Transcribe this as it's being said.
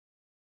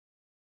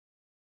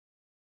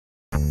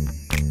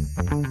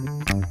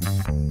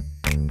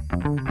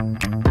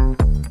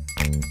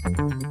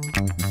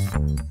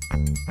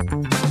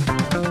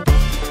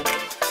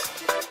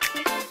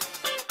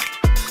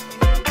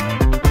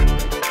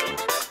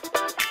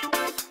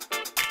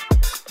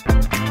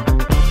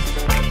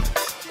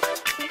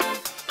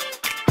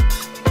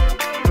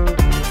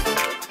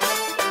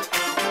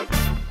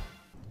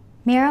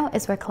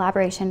is where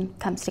collaboration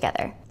comes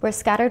together, where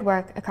scattered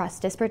work across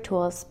disparate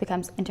tools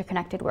becomes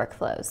interconnected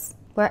workflows,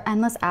 where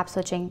endless app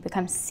switching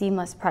becomes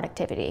seamless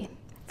productivity.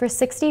 For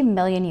 60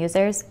 million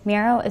users,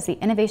 Miro is the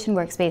innovation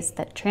workspace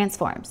that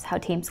transforms how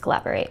teams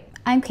collaborate.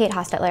 I'm Kate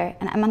Hostetler,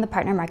 and I'm on the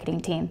partner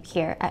marketing team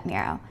here at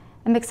Miro.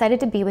 I'm excited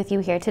to be with you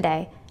here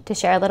today to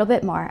share a little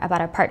bit more about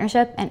our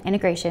partnership and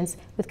integrations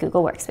with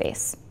Google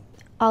Workspace.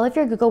 All of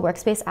your Google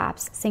Workspace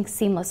apps sync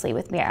seamlessly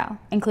with Miro,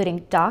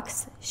 including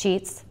Docs,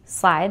 Sheets,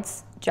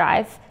 Slides,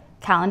 Drive,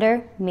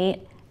 Calendar,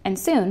 Meet, and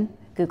soon,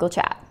 Google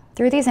Chat.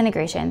 Through these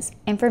integrations,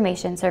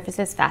 information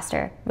surfaces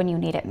faster when you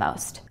need it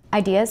most.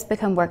 Ideas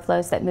become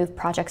workflows that move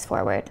projects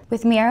forward.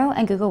 With Miro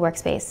and Google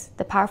Workspace,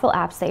 the powerful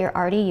apps that you're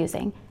already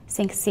using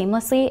sync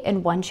seamlessly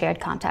in one shared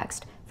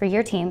context for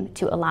your team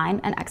to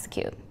align and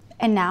execute.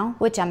 And now,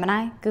 with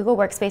Gemini, Google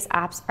Workspace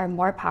apps are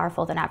more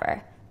powerful than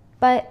ever.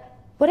 But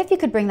what if you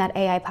could bring that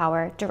AI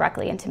power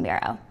directly into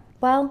Miro?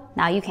 Well,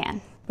 now you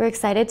can. We're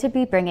excited to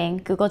be bringing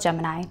Google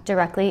Gemini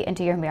directly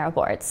into your Miro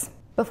boards.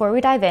 Before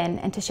we dive in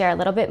and to share a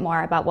little bit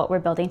more about what we're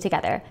building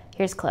together,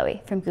 here's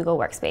Chloe from Google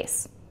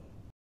Workspace.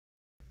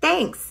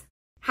 Thanks.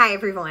 Hi,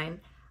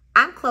 everyone.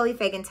 I'm Chloe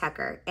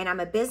Fagan-Tucker, and I'm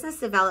a business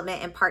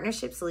development and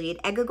partnerships lead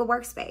at Google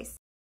Workspace.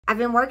 I've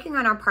been working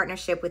on our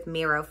partnership with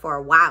Miro for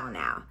a while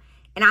now,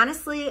 and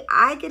honestly,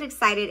 I get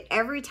excited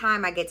every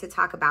time I get to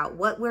talk about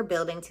what we're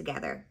building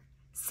together.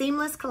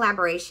 Seamless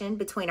collaboration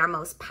between our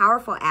most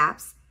powerful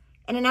apps,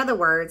 and in other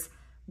words,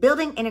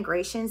 building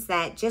integrations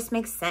that just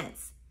make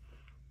sense.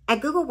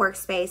 At Google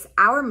Workspace,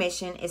 our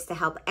mission is to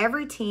help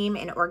every team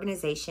and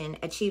organization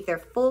achieve their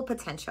full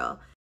potential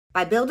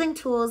by building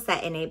tools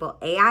that enable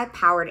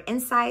AI-powered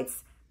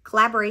insights,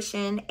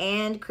 collaboration,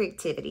 and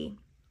creativity.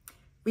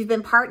 We've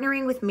been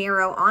partnering with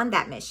Miro on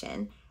that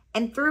mission,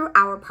 and through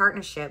our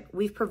partnership,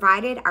 we've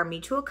provided our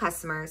mutual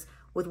customers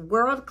with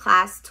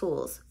world-class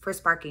tools for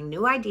sparking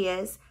new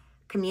ideas,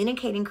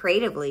 communicating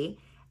creatively,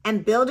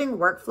 and building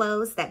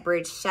workflows that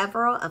bridge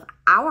several of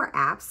our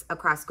apps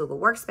across Google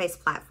Workspace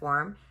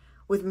platform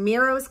with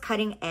Miro's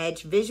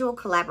cutting-edge visual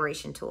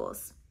collaboration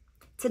tools.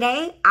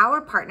 Today,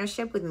 our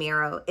partnership with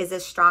Miro is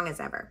as strong as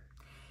ever.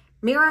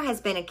 Miro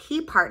has been a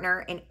key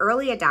partner and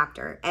early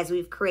adopter as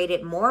we've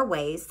created more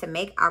ways to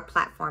make our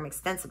platform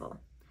extensible.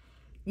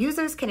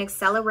 Users can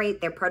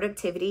accelerate their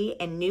productivity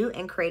in new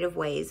and creative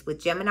ways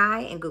with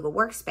Gemini and Google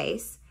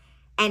Workspace.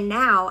 And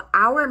now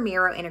our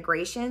Miro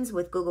integrations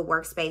with Google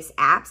Workspace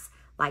apps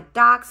like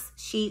Docs,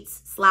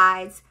 Sheets,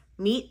 Slides,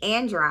 Meet,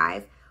 and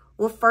Drive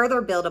will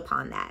further build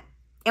upon that.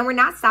 And we're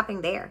not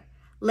stopping there.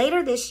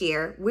 Later this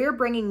year, we're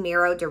bringing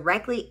Miro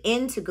directly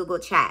into Google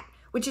Chat,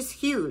 which is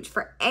huge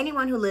for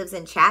anyone who lives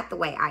in chat the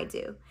way I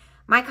do.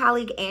 My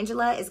colleague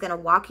Angela is going to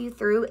walk you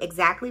through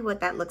exactly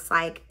what that looks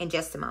like in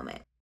just a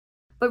moment.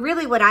 But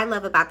really what I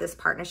love about this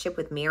partnership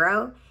with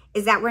Miro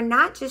is that we're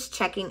not just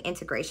checking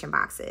integration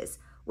boxes.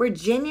 We're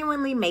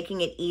genuinely making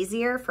it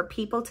easier for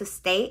people to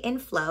stay in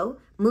flow,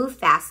 move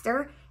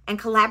faster, and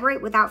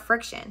collaborate without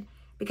friction.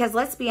 Because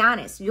let's be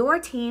honest, your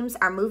teams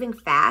are moving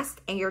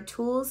fast and your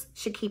tools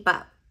should keep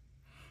up.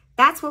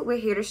 That's what we're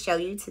here to show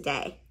you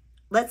today.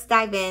 Let's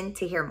dive in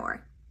to hear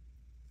more.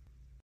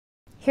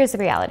 Here's the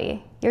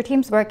reality. Your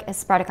team's work is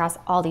spread across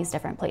all these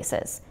different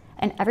places.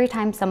 And every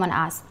time someone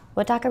asks,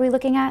 what doc are we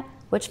looking at?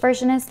 Which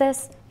version is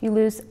this? You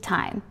lose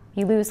time.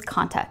 You lose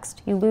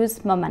context. You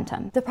lose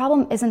momentum. The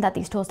problem isn't that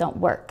these tools don't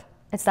work.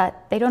 It's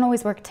that they don't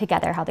always work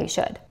together how they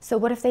should. So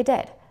what if they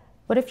did?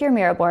 What if your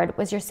Miro board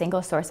was your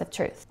single source of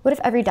truth? What if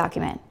every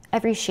document,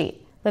 every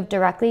sheet, lived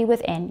directly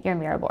within your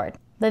Miro board,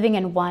 living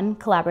in one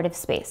collaborative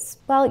space?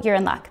 Well, you're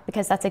in luck,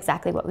 because that's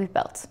exactly what we've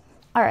built.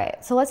 All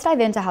right, so let's dive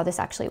into how this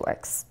actually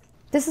works.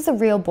 This is a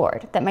real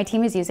board that my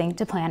team is using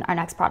to plan our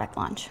next product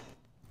launch.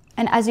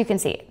 And as you can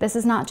see, this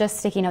is not just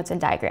sticky notes and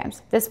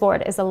diagrams. This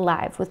board is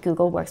alive with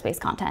Google Workspace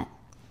content.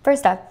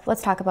 First up,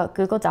 let's talk about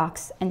Google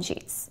Docs and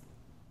Sheets.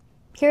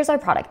 Here's our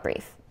product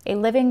brief, a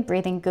living,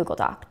 breathing Google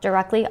Doc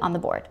directly on the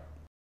board.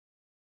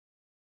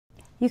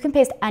 You can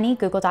paste any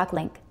Google Doc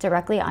link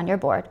directly on your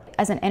board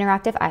as an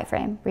interactive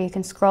iframe where you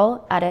can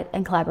scroll, edit,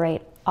 and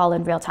collaborate all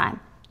in real time,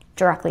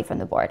 directly from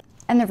the board.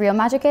 And the real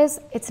magic is,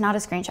 it's not a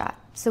screenshot.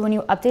 So when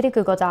you update a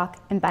Google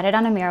Doc, embed it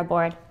on a Miro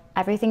board,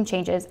 everything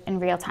changes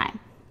in real time,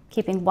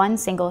 keeping one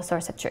single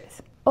source of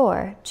truth.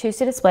 Or choose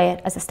to display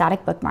it as a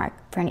static bookmark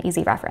for an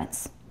easy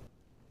reference.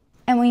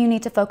 And when you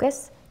need to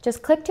focus,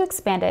 just click to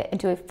expand it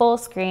into a full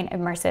screen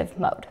immersive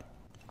mode.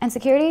 And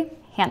security?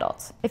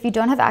 Handled. If you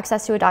don't have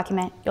access to a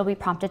document, you'll be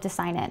prompted to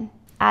sign in.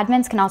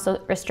 Admins can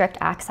also restrict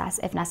access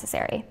if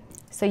necessary,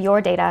 so your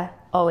data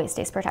always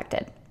stays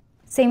protected.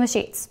 Same with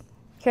Sheets.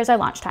 Here's our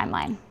launch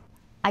timeline.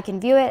 I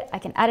can view it, I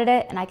can edit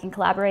it, and I can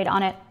collaborate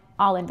on it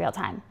all in real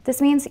time. This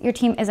means your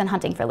team isn't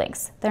hunting for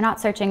links. They're not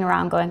searching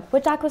around going,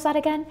 what doc was that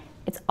again?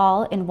 It's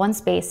all in one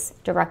space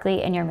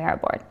directly in your Miro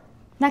board.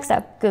 Next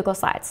up, Google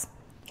Slides.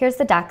 Here's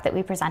the deck that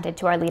we presented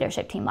to our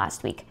leadership team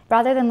last week.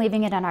 Rather than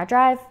leaving it on our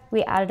drive,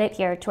 we added it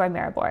here to our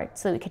Miro board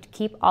so we could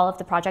keep all of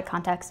the project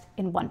context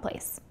in one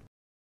place.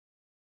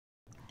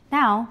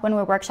 Now, when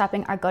we're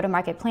workshopping our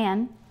go-to-market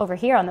plan over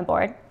here on the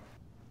board,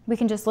 We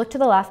can just look to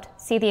the left,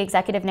 see the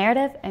executive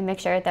narrative, and make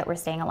sure that we're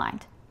staying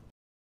aligned.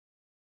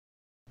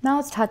 Now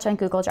let's touch on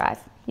Google Drive.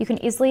 You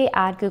can easily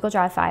add Google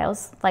Drive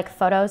files like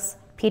photos,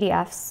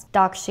 PDFs,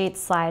 doc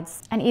sheets,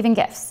 slides, and even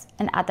GIFs,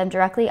 and add them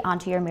directly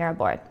onto your Miro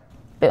board.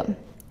 Boom,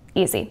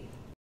 easy.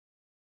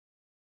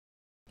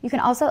 You can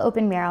also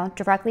open Miro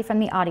directly from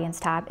the Audience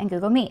tab in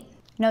Google Meet.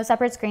 No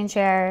separate screen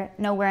share,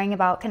 no worrying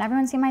about, can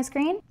everyone see my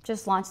screen?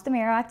 Just launch the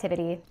Miro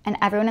activity, and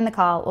everyone in the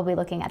call will be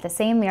looking at the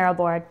same Miro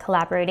board,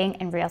 collaborating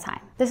in real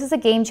time. This is a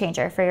game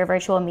changer for your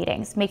virtual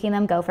meetings, making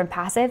them go from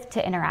passive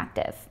to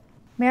interactive.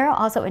 Miro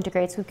also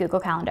integrates with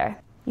Google Calendar.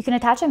 You can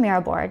attach a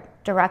Miro board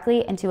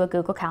directly into a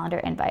Google Calendar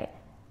invite.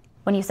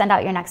 When you send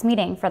out your next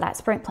meeting for that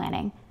sprint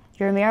planning,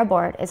 your Miro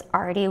board is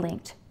already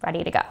linked,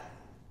 ready to go.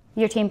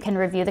 Your team can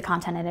review the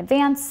content in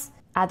advance,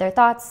 add their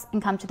thoughts,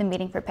 and come to the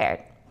meeting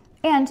prepared.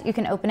 And you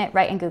can open it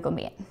right in Google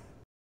Meet.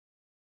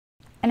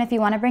 And if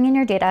you want to bring in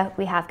your data,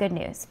 we have good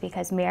news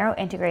because Miro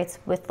integrates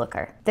with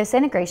Looker. This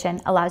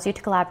integration allows you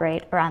to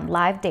collaborate around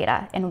live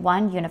data in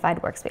one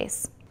unified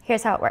workspace.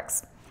 Here's how it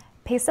works.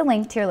 Paste a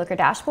link to your Looker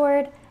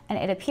dashboard, and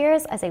it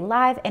appears as a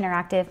live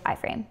interactive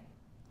iframe.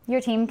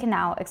 Your team can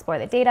now explore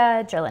the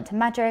data, drill into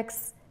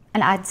metrics,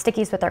 and add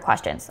stickies with their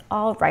questions,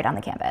 all right on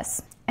the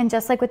canvas. And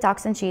just like with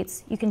Docs and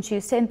Sheets, you can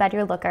choose to embed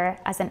your Looker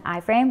as an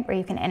iframe where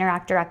you can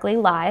interact directly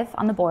live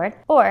on the board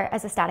or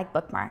as a static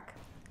bookmark.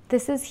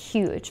 This is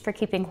huge for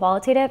keeping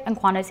qualitative and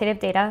quantitative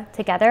data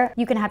together.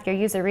 You can have your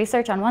user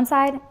research on one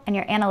side and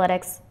your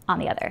analytics on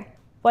the other.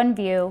 One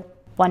view,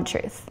 one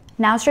truth.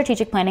 Now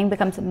strategic planning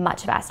becomes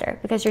much faster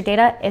because your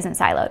data isn't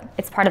siloed.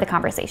 It's part of the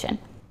conversation.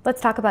 Let's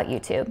talk about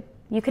YouTube.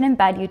 You can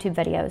embed YouTube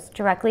videos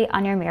directly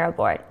on your Miro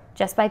board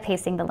just by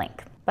pasting the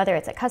link. Whether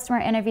it's a customer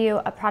interview,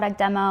 a product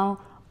demo,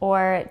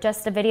 or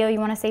just a video you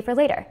want to save for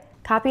later.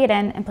 Copy it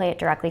in and play it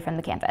directly from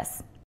the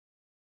canvas.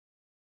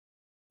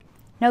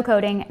 No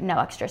coding, no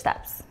extra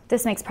steps.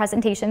 This makes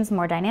presentations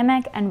more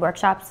dynamic and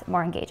workshops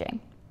more engaging.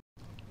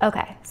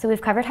 Okay, so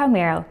we've covered how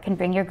Miro can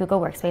bring your Google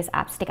Workspace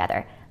apps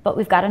together, but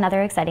we've got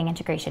another exciting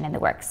integration in the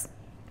works.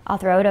 I'll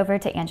throw it over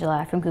to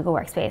Angela from Google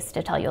Workspace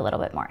to tell you a little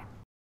bit more.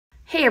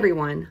 Hey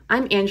everyone,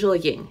 I'm Angela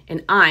Ying,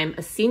 and I'm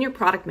a Senior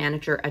Product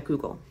Manager at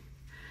Google.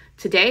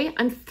 Today,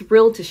 I'm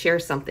thrilled to share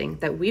something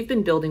that we've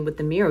been building with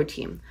the Miro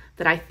team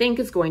that I think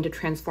is going to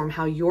transform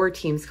how your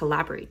teams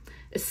collaborate,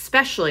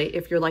 especially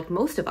if you're like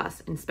most of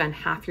us and spend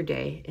half your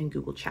day in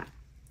Google Chat.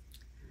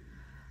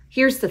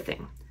 Here's the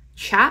thing.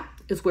 Chat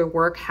is where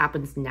work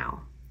happens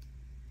now.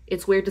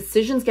 It's where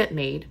decisions get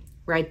made,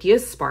 where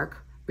ideas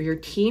spark, where your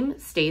team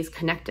stays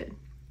connected.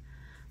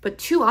 But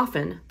too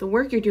often, the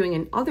work you're doing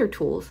in other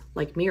tools,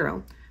 like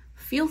Miro,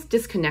 feels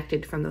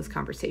disconnected from those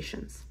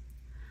conversations.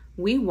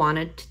 We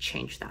wanted to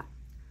change that.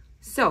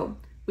 So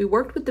we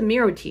worked with the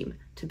Miro team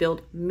to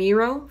build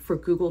Miro for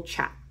Google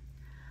Chat,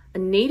 a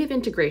native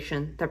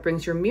integration that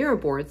brings your Miro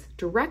boards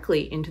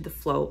directly into the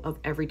flow of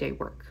everyday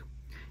work.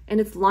 And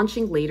it's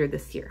launching later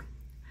this year.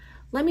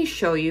 Let me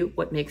show you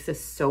what makes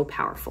this so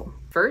powerful.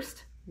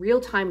 First,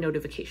 real-time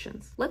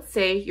notifications. Let's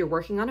say you're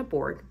working on a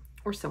board,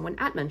 or someone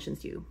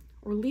mentions you,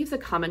 or leaves a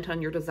comment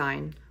on your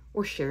design,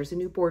 or shares a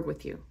new board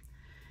with you.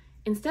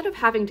 Instead of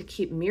having to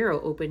keep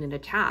Miro open in a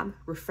tab,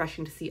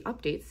 refreshing to see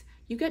updates,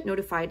 you get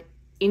notified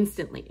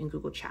instantly in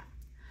Google Chat.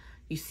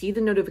 You see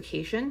the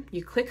notification,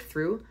 you click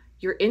through,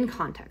 you're in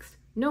context.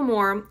 No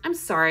more, I'm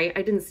sorry,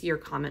 I didn't see your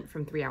comment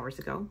from 3 hours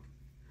ago.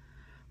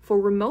 For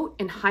remote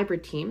and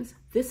hybrid teams,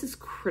 this is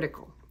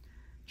critical.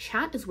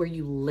 Chat is where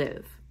you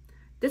live.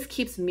 This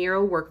keeps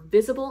Miro work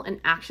visible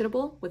and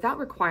actionable without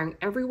requiring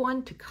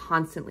everyone to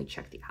constantly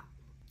check the app.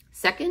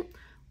 Second,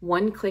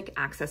 one-click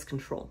access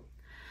control.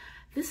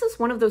 This is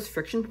one of those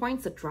friction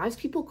points that drives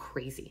people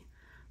crazy.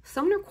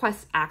 Someone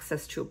requests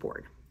access to a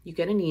board. You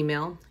get an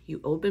email,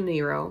 you open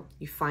Miro,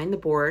 you find the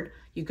board,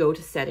 you go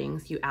to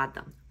settings, you add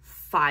them.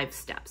 5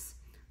 steps.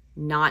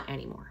 Not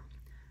anymore.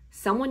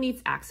 Someone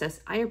needs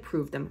access, I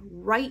approve them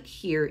right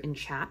here in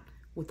chat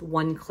with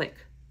one click.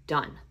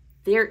 Done.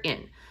 They're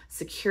in.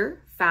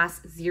 Secure,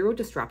 fast, zero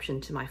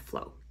disruption to my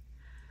flow.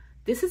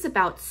 This is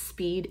about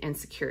speed and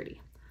security.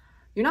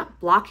 You're not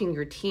blocking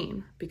your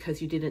team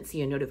because you didn't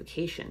see a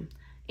notification,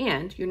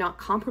 and you're not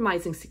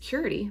compromising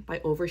security by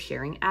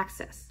oversharing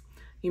access.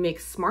 You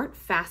make smart,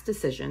 fast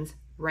decisions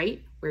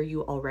right where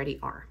you already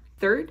are.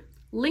 Third,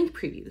 link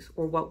previews,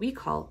 or what we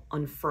call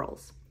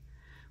unfurls.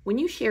 When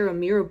you share a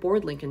Miro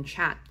board link in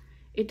chat,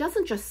 it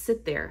doesn't just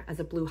sit there as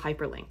a blue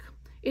hyperlink.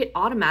 It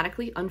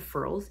automatically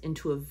unfurls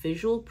into a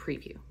visual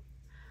preview.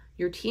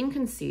 Your team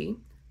can see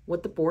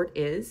what the board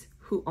is,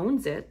 who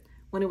owns it,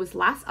 when it was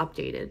last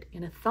updated,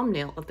 in a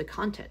thumbnail of the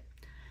content.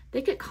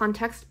 They get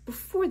context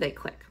before they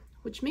click,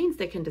 which means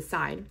they can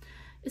decide,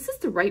 is this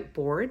the right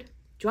board?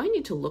 Do I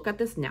need to look at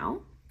this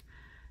now?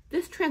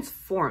 This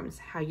transforms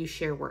how you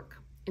share work.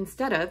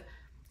 Instead of,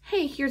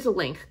 hey, here's a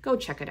link, go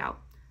check it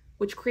out,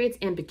 which creates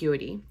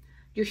ambiguity,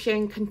 you're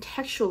sharing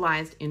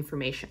contextualized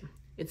information.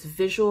 It's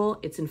visual,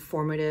 it's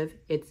informative,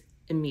 it's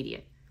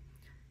immediate.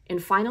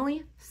 And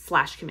finally,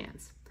 slash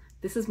commands.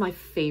 This is my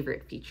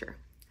favorite feature.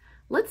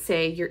 Let's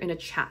say you're in a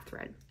chat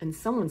thread and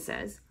someone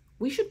says,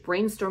 we should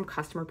brainstorm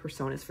customer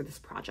personas for this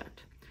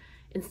project.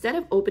 Instead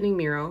of opening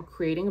Miro,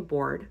 creating a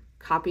board,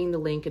 copying the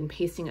link and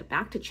pasting it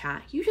back to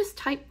chat, you just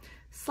type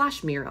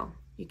 /Miro.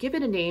 You give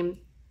it a name,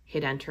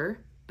 hit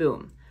enter,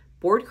 boom.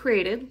 Board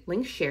created,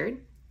 link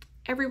shared,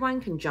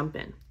 everyone can jump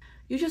in.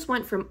 You just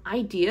went from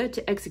idea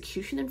to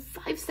execution in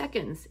 5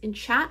 seconds in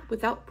chat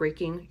without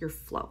breaking your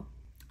flow.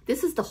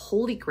 This is the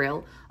holy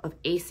grail of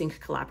async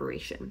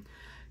collaboration.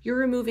 You're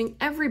removing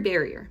every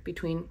barrier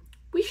between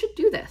we should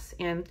do this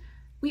and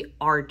we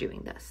are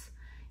doing this.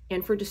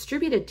 And for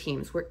distributed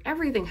teams where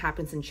everything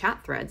happens in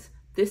chat threads,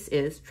 this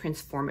is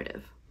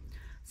transformative.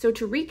 So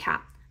to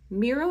recap,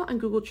 Miro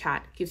and Google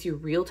Chat gives you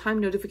real-time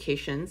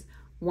notifications,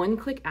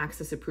 one-click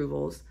access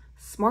approvals,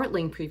 smart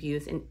link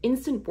previews, and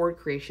instant board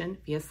creation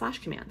via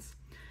 /commands.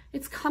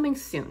 It's coming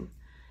soon.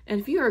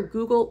 And if you are a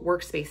Google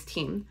Workspace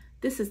team,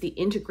 this is the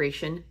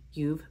integration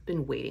you've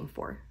been waiting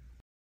for.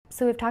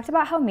 So we've talked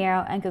about how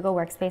Miro and Google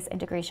Workspace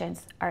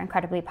integrations are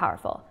incredibly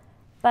powerful,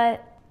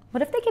 but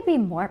what if they could be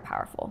more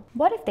powerful?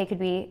 What if they could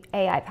be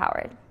AI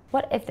powered?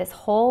 What if this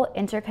whole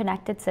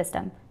interconnected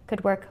system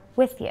could work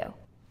with you,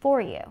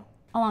 for you,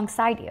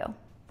 alongside you?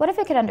 What if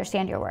it could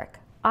understand your work,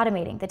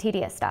 automating the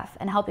tedious stuff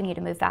and helping you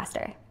to move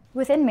faster?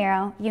 Within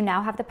Miro, you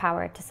now have the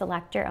power to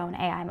select your own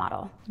AI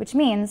model, which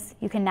means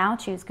you can now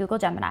choose Google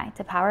Gemini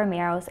to power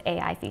Miro's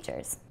AI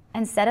features.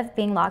 Instead of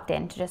being locked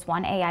in to just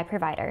one AI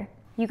provider,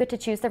 you get to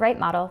choose the right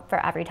model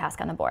for every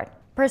task on the board.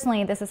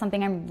 Personally, this is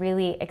something I'm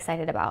really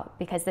excited about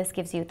because this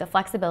gives you the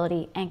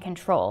flexibility and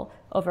control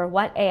over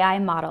what AI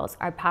models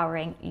are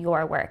powering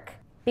your work.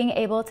 Being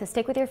able to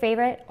stick with your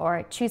favorite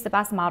or choose the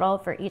best model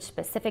for each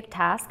specific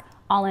task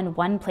all in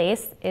one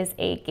place is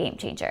a game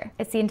changer.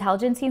 It's the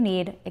intelligence you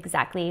need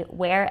exactly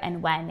where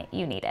and when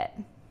you need it.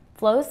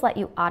 Flows let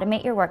you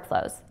automate your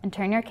workflows and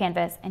turn your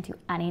canvas into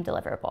any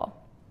deliverable.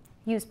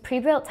 Use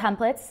pre-built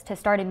templates to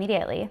start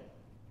immediately,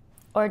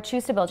 or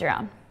choose to build your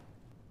own.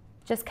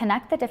 Just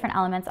connect the different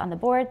elements on the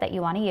board that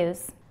you want to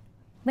use.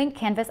 Link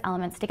Canvas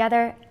elements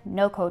together,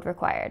 no code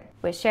required,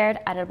 with shared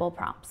editable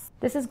prompts.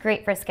 This is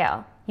great for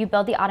scale. You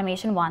build the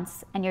automation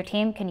once, and your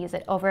team can use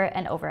it over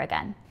and over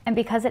again. And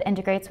because it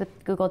integrates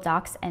with Google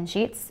Docs and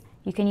Sheets,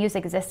 you can use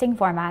existing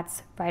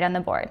formats right on the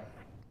board.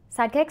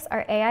 Sidekicks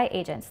are AI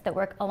agents that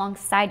work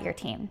alongside your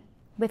team,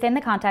 within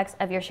the context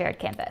of your shared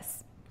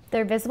canvas.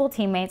 They're visible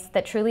teammates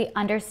that truly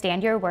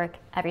understand your work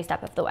every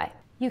step of the way.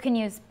 You can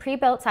use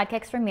pre-built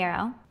sidekicks from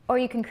Miro, or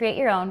you can create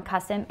your own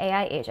custom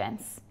AI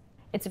agents.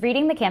 It's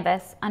reading the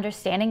canvas,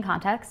 understanding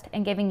context,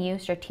 and giving you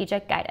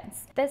strategic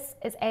guidance. This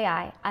is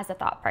AI as a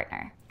thought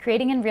partner,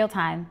 creating in real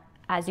time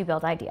as you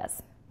build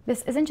ideas.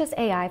 This isn't just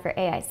AI for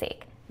AI's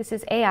sake. This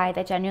is AI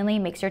that genuinely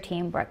makes your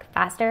team work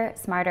faster,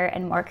 smarter,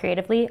 and more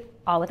creatively,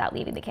 all without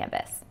leaving the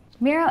canvas.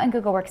 Miro and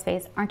Google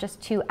Workspace aren't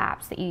just two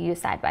apps that you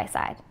use side by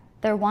side.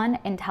 They're one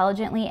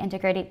intelligently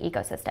integrated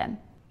ecosystem.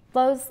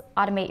 Flows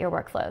automate your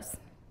workflows.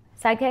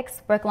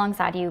 Sidekicks work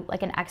alongside you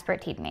like an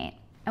expert teammate.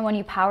 And when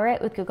you power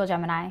it with Google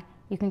Gemini,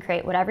 you can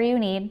create whatever you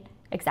need,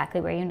 exactly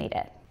where you need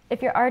it.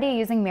 If you're already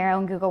using Miro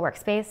and Google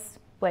Workspace,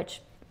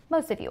 which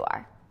most of you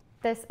are,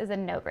 this is a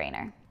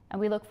no-brainer. And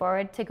we look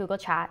forward to Google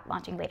Chat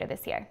launching later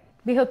this year.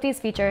 We hope these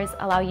features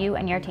allow you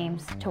and your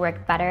teams to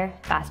work better,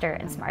 faster,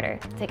 and smarter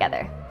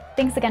together.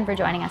 Thanks again for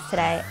joining us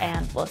today,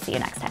 and we'll see you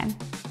next time.